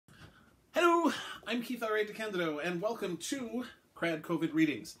Hello, I'm Keith R.A. DeCandido, and welcome to KRAD COVID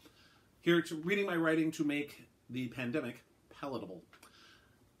Readings. Here to reading my writing to make the pandemic palatable.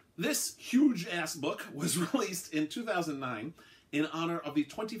 This huge-ass book was released in 2009 in honor of the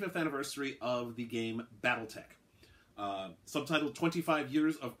 25th anniversary of the game BATTLETECH. Subtitled 25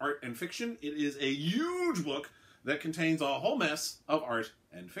 Years of Art and Fiction, it is a huge book that contains a whole mess of art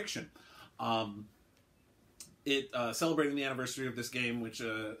and fiction. Celebrating the anniversary of this game, which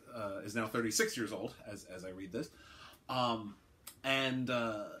is now 36 years old, as I read this.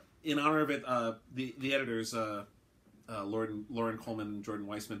 In honor of it, the editors, Lauren Coleman and Jordan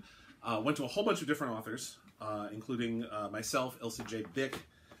Weissman, went to a whole bunch of different authors, including myself, Ilse J. Bick,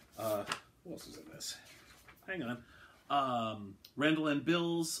 who else is in this? Hang on. Randall N.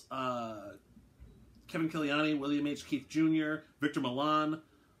 Bills, Kevin Kiliani, William H. Keith Jr., Victor Milan,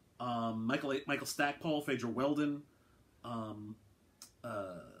 Michael Stackpole, Phaedra Weldon, a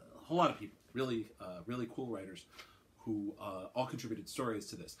whole lot of people, really cool writers who all contributed stories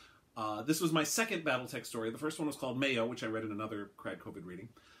to this. This was my second BattleTech story. The first one was called Meiyo, which I read in another KRAD COVID reading.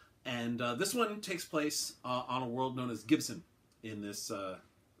 And this one takes place on a world known as Gibson in this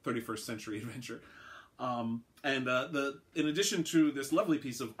 31st century adventure. In addition to this lovely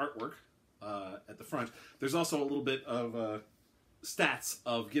piece of artwork at the front, there's also a little bit of stats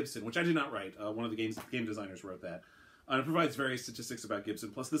of Gibson, which I did not write. One of the game designers wrote that. It provides various statistics about Gibson,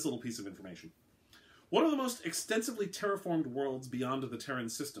 plus this little piece of information. One of the most extensively terraformed worlds beyond the Terran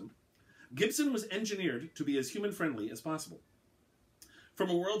system, Gibson was engineered to be as human-friendly as possible. From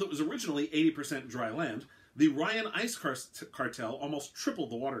a world that was originally 80% dry land, the Ryan Ice Cartel almost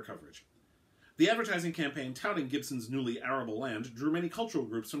tripled the water coverage. The advertising campaign touting Gibson's newly arable land drew many cultural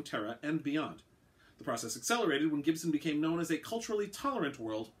groups from Terra and beyond. The process accelerated when Gibson became known as a culturally tolerant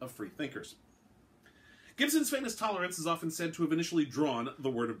world of free thinkers. Gibson's famous tolerance is often said to have initially drawn the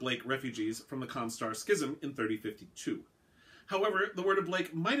Word of Blake refugees from the Constar Schism in 3052. However, the Word of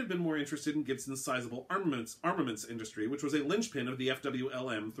Blake might have been more interested in Gibson's sizable armaments industry, which was a linchpin of the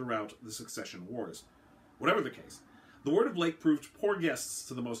FWLM throughout the Succession Wars. Whatever the case, the Word of Blake proved poor guests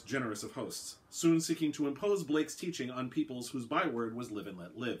to the most generous of hosts, soon seeking to impose Blake's teaching on peoples whose byword was live and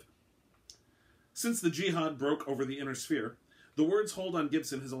let live. Since the jihad broke over the inner sphere, the Word's hold on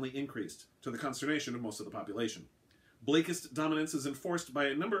Gibson has only increased, to the consternation of most of the population. Blakist dominance is enforced by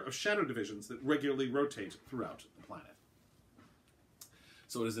a number of shadow divisions that regularly rotate throughout the planet.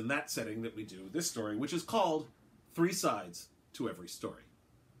 So it is in that setting that we do this story, which is called Three Sides to Every Story.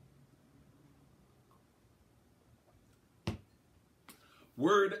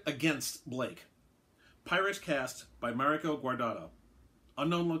 Word Against Blake. Pirate cast by Mariko Guardado.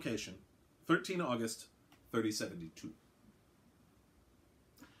 Unknown location, 13 August, 3072.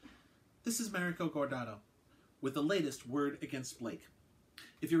 This is Mariko Guardado, with the latest Word Against Blake.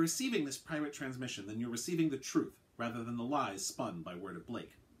 If you're receiving this pirate transmission, then you're receiving the truth, rather than the lies spun by Word of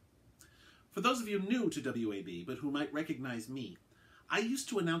Blake. For those of you new to WAB, but who might recognize me, I used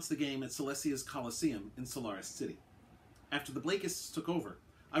to announce the game at Celestia's Coliseum in Solaris City. After the Blakists took over,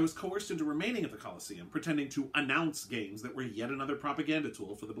 I was coerced into remaining at the Coliseum, pretending to announce games that were yet another propaganda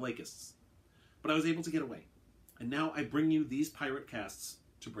tool for the Blakists. But I was able to get away, and now I bring you these pirate casts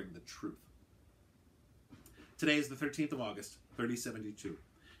to bring the truth. Today is the 13th of August, 3072,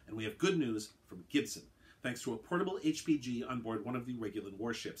 and we have good news from Gibson, thanks to a portable HPG on board one of the Regulan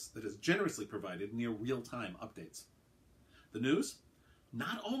warships that has generously provided near real-time updates. The news?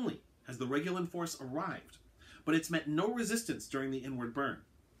 Not only has the Regulan force arrived, but it's met no resistance during the inward burn.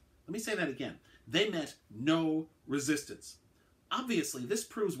 Let me say that again. They met no resistance. Obviously, this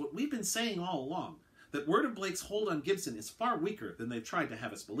proves what we've been saying all along, that Word of Blake's hold on Gibson is far weaker than they've tried to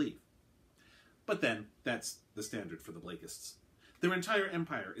have us believe. But then, that's the standard for the Blakists. Their entire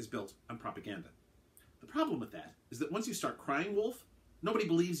empire is built on propaganda. The problem with that is that once you start crying wolf, nobody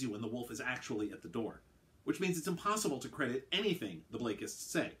believes you when the wolf is actually at the door, which means it's impossible to credit anything the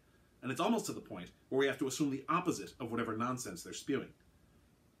Blakists say, and it's almost to the point where we have to assume the opposite of whatever nonsense they're spewing.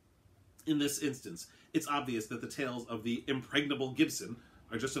 In this instance, it's obvious that the tales of the impregnable Gibson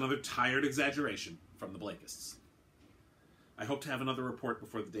are just another tired exaggeration from the Blakists. I hope to have another report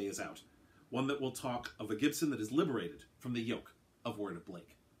before the day is out, one that will talk of a Gibson that is liberated from the yoke of Word of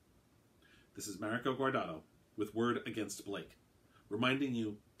Blake. This is Mariko Guardado with Word Against Blake, reminding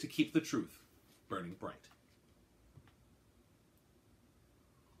you to keep the truth burning bright.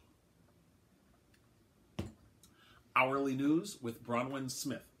 Hourly News with Bronwyn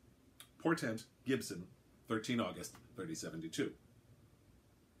Smith. Portent, Gibson, 13 August, 3072.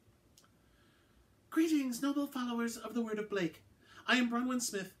 Greetings, noble followers of the Word of Blake. I am Bronwyn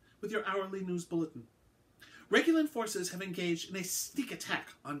Smith with your hourly news bulletin. Regulan forces have engaged in a sneak attack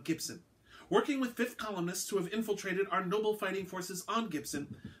on Gibson. Working with 5th columnists who have infiltrated our noble fighting forces on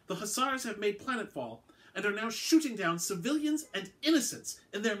Gibson, the Hussars have made planetfall and are now shooting down civilians and innocents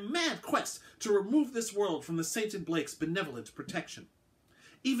in their mad quest to remove this world from the Sainted Blake's benevolent protection.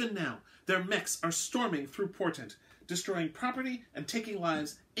 Even now, their mechs are storming through Portent, destroying property and taking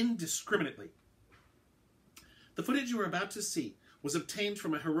lives indiscriminately. The footage you are about to see was obtained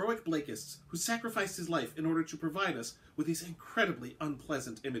from a heroic Blakist who sacrificed his life in order to provide us with these incredibly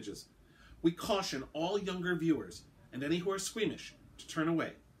unpleasant images. We caution all younger viewers, and any who are squeamish, to turn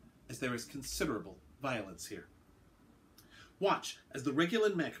away, as there is considerable violence here. Watch as the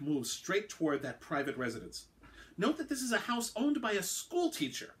Regulan mech moves straight toward that private residence. Note that this is a house owned by a school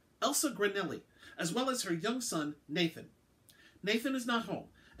teacher, Elsa Granelli, as well as her young son, Nathan. Nathan is not home,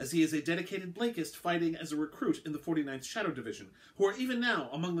 as he is a dedicated Blakist fighting as a recruit in the 49th Shadow Division, who are even now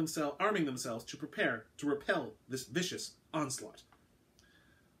arming themselves to prepare to repel this vicious onslaught.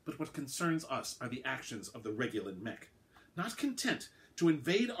 But what concerns us are the actions of the Regulan mech. Not content to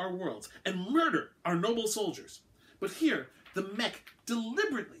invade our worlds and murder our noble soldiers, but here the mech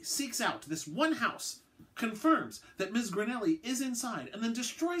deliberately seeks out this one house, confirms that Ms. Granelli is inside, and then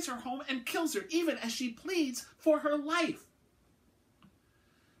destroys her home and kills her even as she pleads for her life.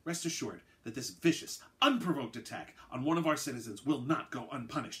 Rest assured that this vicious, unprovoked attack on one of our citizens will not go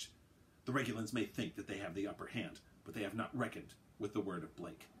unpunished. The Regulans may think that they have the upper hand, but they have not reckoned with the word of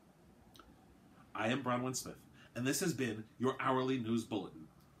Blake. I am Bronwyn Smith, and this has been your hourly news bulletin.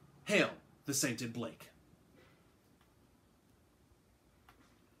 Hail the Sainted Blake!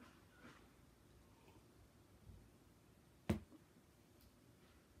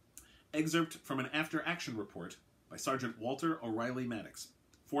 Excerpt from an after-action report by Sergeant Walter O'Reilly Maddox,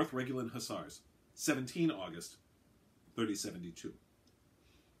 4th Regulan Hussars, 17 August, 3072.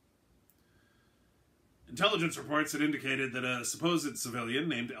 Intelligence reports had indicated that a supposed civilian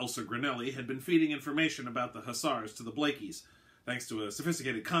named Elsa Granelli had been feeding information about the Hussars to the Blakies, thanks to a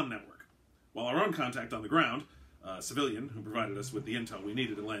sophisticated comm network. While our own contact on the ground, a civilian who provided us with the intel we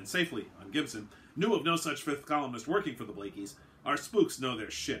needed to land safely on Gibson, knew of no such 5th columnist working for the Blakies, our spooks know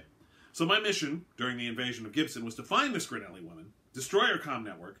their shit. So my mission during the invasion of Gibson was to find this Granelli woman, destroy her comm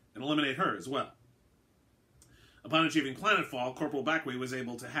network, and eliminate her as well. Upon achieving planetfall, Corporal Backway was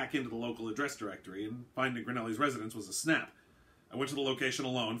able to hack into the local address directory, and finding Granelli's residence was a snap. I went to the location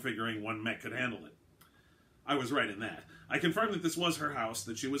alone, figuring one mech could handle it. I was right in that. I confirmed that this was her house,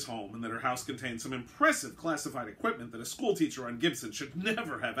 that she was home, and that her house contained some impressive classified equipment that a schoolteacher on Gibson should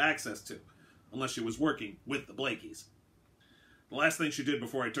never have access to, unless she was working with the Blakies. The last thing she did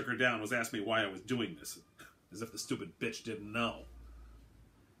before I took her down was ask me why I was doing this, as if the stupid bitch didn't know.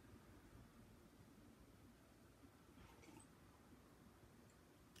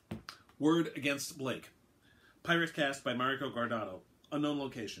 Word Against Blake. Pirate cast by Mariko Guardado. Unknown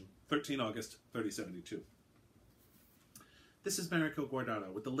location. 13 August, 3072. This is Mariko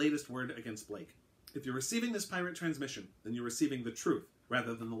Guardado with the latest word against Blake. If you're receiving this pirate transmission, then you're receiving the truth,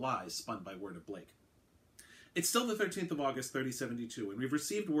 rather than the lies spun by word of Blake. It's still the 13th of August, 3072, and we've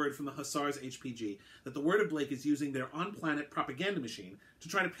received word from the Hussars HPG that the word of Blake is using their on-planet propaganda machine to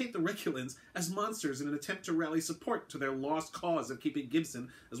try to paint the Regulans as monsters in an attempt to rally support to their lost cause of keeping Gibson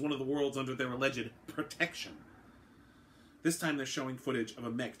as one of the worlds under their alleged protection. This time they're showing footage of a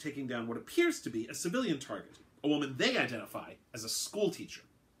mech taking down what appears to be a civilian target, a woman they identify as a schoolteacher.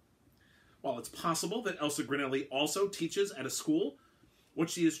 While it's possible that Elsa Granelli also teaches at a school, what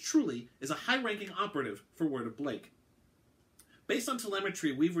she is truly is a high-ranking operative for word of Blake. Based on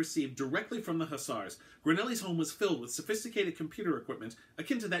telemetry we've received directly from the Hussars, Granelli's home was filled with sophisticated computer equipment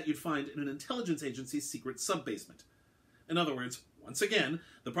akin to that you'd find in an intelligence agency's secret sub-basement. In other words, once again,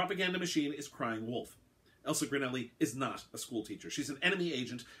 the propaganda machine is crying wolf. Elsa Granelli is not a schoolteacher. She's an enemy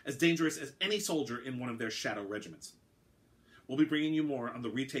agent as dangerous as any soldier in one of their shadow regiments. We'll be bringing you more on the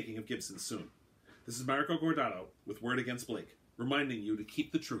retaking of Gibson soon. This is Mariko Guardado with Word Against Blake, reminding you to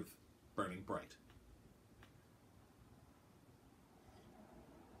keep the truth burning bright.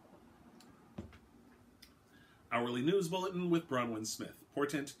 Hourly News Bulletin with Bronwyn Smith.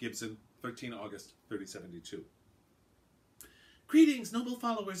 Portent, Gibson, 13 August, 3072. Greetings, noble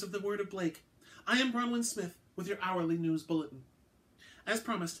followers of the Word of Blake. I am Bronwyn Smith with your Hourly News Bulletin. As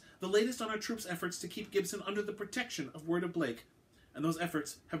promised, the latest on our troops' efforts to keep Gibson under the protection of Word of Blake, and those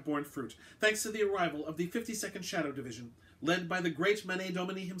efforts have borne fruit, thanks to the arrival of the 52nd Shadow Division, led by the great Mane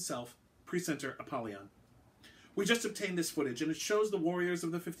Domini himself, Precentor Apollyon. We just obtained this footage, and it shows the warriors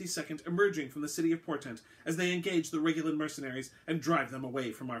of the 52nd emerging from the city of Portent as they engage the Regulan mercenaries and drive them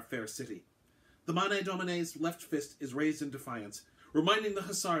away from our fair city. The Mane Domine's left fist is raised in defiance, reminding the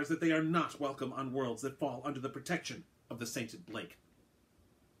Hussars that they are not welcome on worlds that fall under the protection of the Sainted Blake.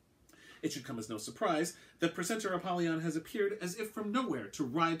 It should come as no surprise that Presenter Apollyon has appeared as if from nowhere to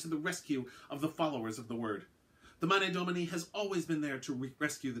ride to the rescue of the followers of the Word. The Mane Domini has always been there to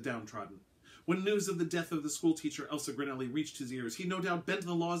rescue the downtrodden. When news of the death of the schoolteacher Elsa Grinelli reached his ears, he no doubt bent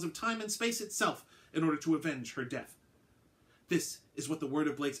the laws of time and space itself in order to avenge her death. This is what the Word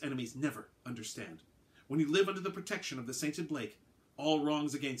of Blake's enemies never understand. When you live under the protection of the sainted Blake, all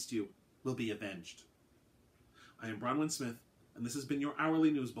wrongs against you will be avenged. I am Bronwyn Smith, and this has been your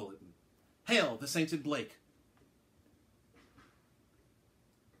hourly news bulletin. Hail the sainted Blake!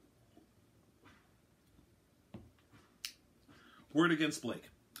 Word Against Blake.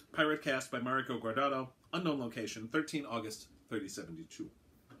 Pirate cast by Mariko Guardado. Unknown location, 13 August, 3072.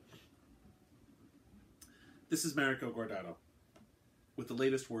 This is Mariko Guardado with the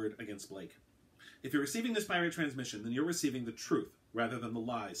latest word against Blake. If you're receiving this pirate transmission, then you're receiving the truth rather than the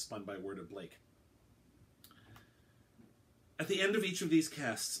lies spun by word of Blake. At the end of each of these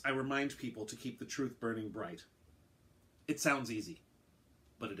casts, I remind people to keep the truth burning bright. It sounds easy,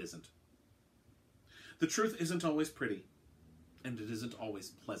 but it isn't. The truth isn't always pretty, and it isn't always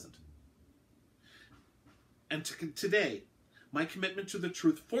pleasant. And today, my commitment to the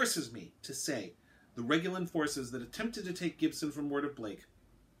truth forces me to say the Regulan forces that attempted to take Gibson from word of Blake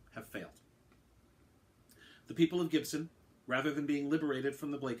have failed. The people of Gibson, rather than being liberated from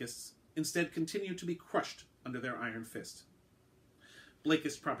the Blakists, instead continue to be crushed under their iron fist.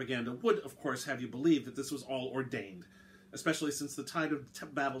 Blakist propaganda would, of course, have you believe that this was all ordained, especially since the tide of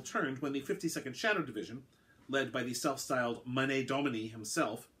battle turned when the 52nd Shadow Division, led by the self-styled Mane Domini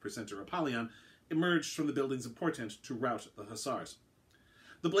himself, Presenter Apollyon, emerged from the buildings of Portent to rout the Hussars.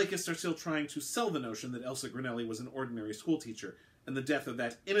 The Blakists are still trying to sell the notion that Elsa Grinelli was an ordinary schoolteacher, and the death of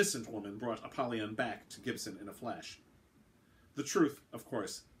that innocent woman brought Apollyon back to Gibson in a flash. The truth, of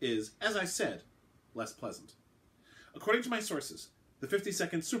course, is, as I said, less pleasant. According to my sources, the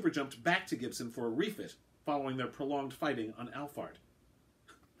 52nd super jumped back to Gibson for a refit following their prolonged fighting on Alphard.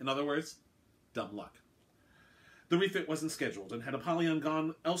 In other words, dumb luck. The refit wasn't scheduled, and had Apollyon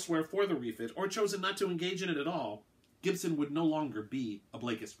gone elsewhere for the refit, or chosen not to engage in it at all, Gibson would no longer be a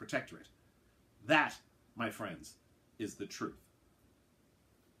Blakist protectorate. That, my friends, is the truth.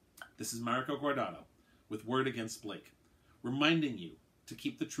 This is Mariko Guardado with Word Against Blake, reminding you to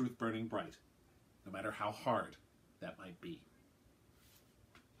keep the truth burning bright, no matter how hard that might be.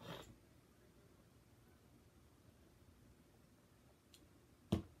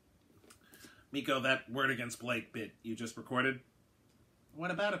 Miko, that Word Against Blake bit you just recorded,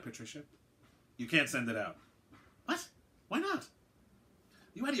 what about it, Patricia? You can't send it out. What? Why not?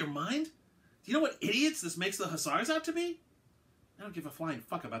 You out of your mind? Do you know what idiots this makes the Hussars out to be? I don't give a flying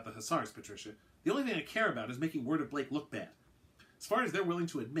fuck about the Hussars, Patricia. The only thing I care about is making Word of Blake look bad. As far as they're willing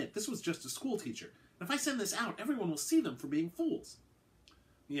to admit, this was just a school teacher. And if I send this out, everyone will see them for being fools.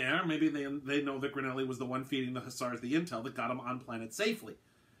 Yeah, or maybe they know that Grinelli was the one feeding the Hussars the intel that got them on planet safely.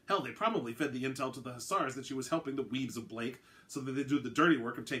 Hell, they probably fed the intel to the Hussars that she was helping the weebs of Blake so that they'd do the dirty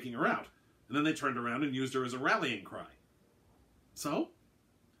work of taking her out. And then they turned around and used her as a rallying cry. So?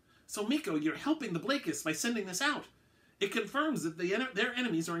 So, Miko, you're helping the Blakists by sending this out. It confirms that their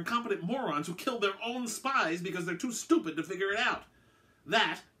enemies are incompetent morons who killed their own spies because they're too stupid to figure it out.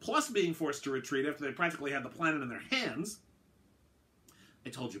 That, plus being forced to retreat after they practically had the planet in their hands. I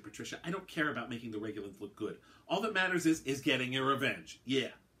told you, Patricia, I don't care about making the Regulans look good. All that matters is getting your revenge. Yeah,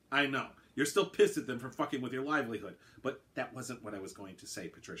 I know. You're still pissed at them for fucking with your livelihood. But that wasn't what I was going to say,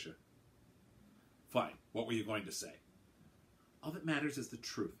 Patricia. Fine. What were you going to say? All that matters is the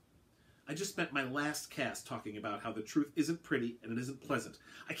truth. I just spent my last cast talking about how the truth isn't pretty and it isn't pleasant.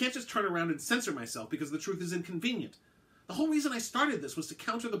 I can't just turn around and censor myself because the truth is inconvenient. The whole reason I started this was to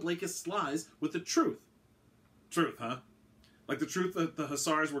counter the Blakists' lies with the truth. Truth, huh? Like the truth that the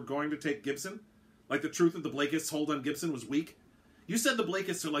Hussars were going to take Gibson? Like the truth that the Blakists' hold on Gibson was weak? You said the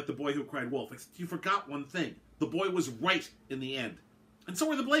Blakists are like the boy who cried wolf, except you forgot one thing. The boy was right in the end. And so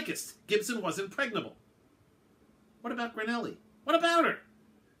were the Blakists. Gibson was impregnable. What about Grinelli? What about her?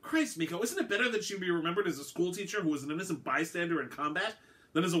 Christ, Miko, isn't it better that she be remembered as a schoolteacher who was an innocent bystander in combat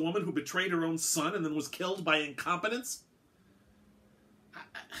than as a woman who betrayed her own son and then was killed by incompetence?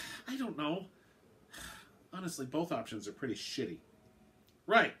 I don't know. Honestly, both options are pretty shitty.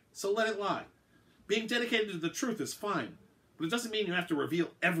 Right, so let it lie. Being dedicated to the truth is fine, but it doesn't mean you have to reveal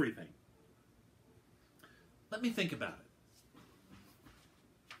everything. Let me think about it.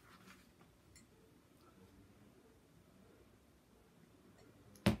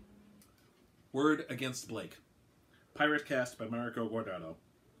 Word Against Blake. Pirate cast by Mariko Guardado.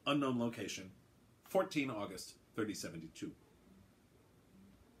 Unknown location. 14 August, 3072.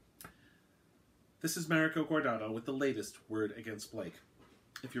 This is Mariko Guardado with the latest Word Against Blake.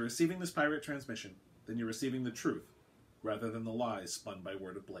 If you're receiving this pirate transmission, then you're receiving the truth, rather than the lies spun by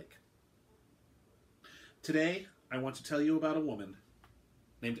word of Blake. Today, I want to tell you about a woman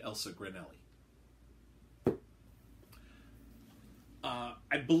named Elsa Granelli.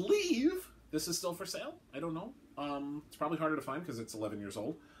 I believe this is still for sale. I don't know. It's probably harder to find because it's 11 years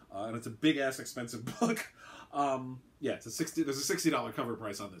old, and it's a big-ass expensive book. Yeah, there's a $60 cover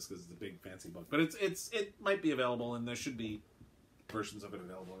price on this because it's a big fancy book, but it might be available, and there should be versions of it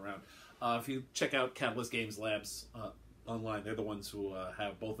available around. If you check out Catalyst Games Labs online, they're the ones who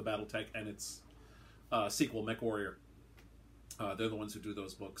have both the BattleTech and its sequel, MechWarrior. They're the ones who do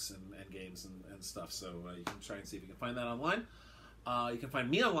those books and games and stuff, so you can try and see if you can find that online. You can find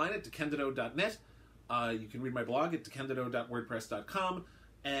me online at DeCandido.net. You can read my blog at DeCandido.wordpress.com,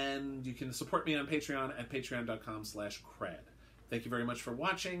 and you can support me on Patreon at patreon.com/KRAD. Thank you very much for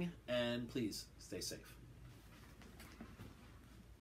watching, and please stay safe.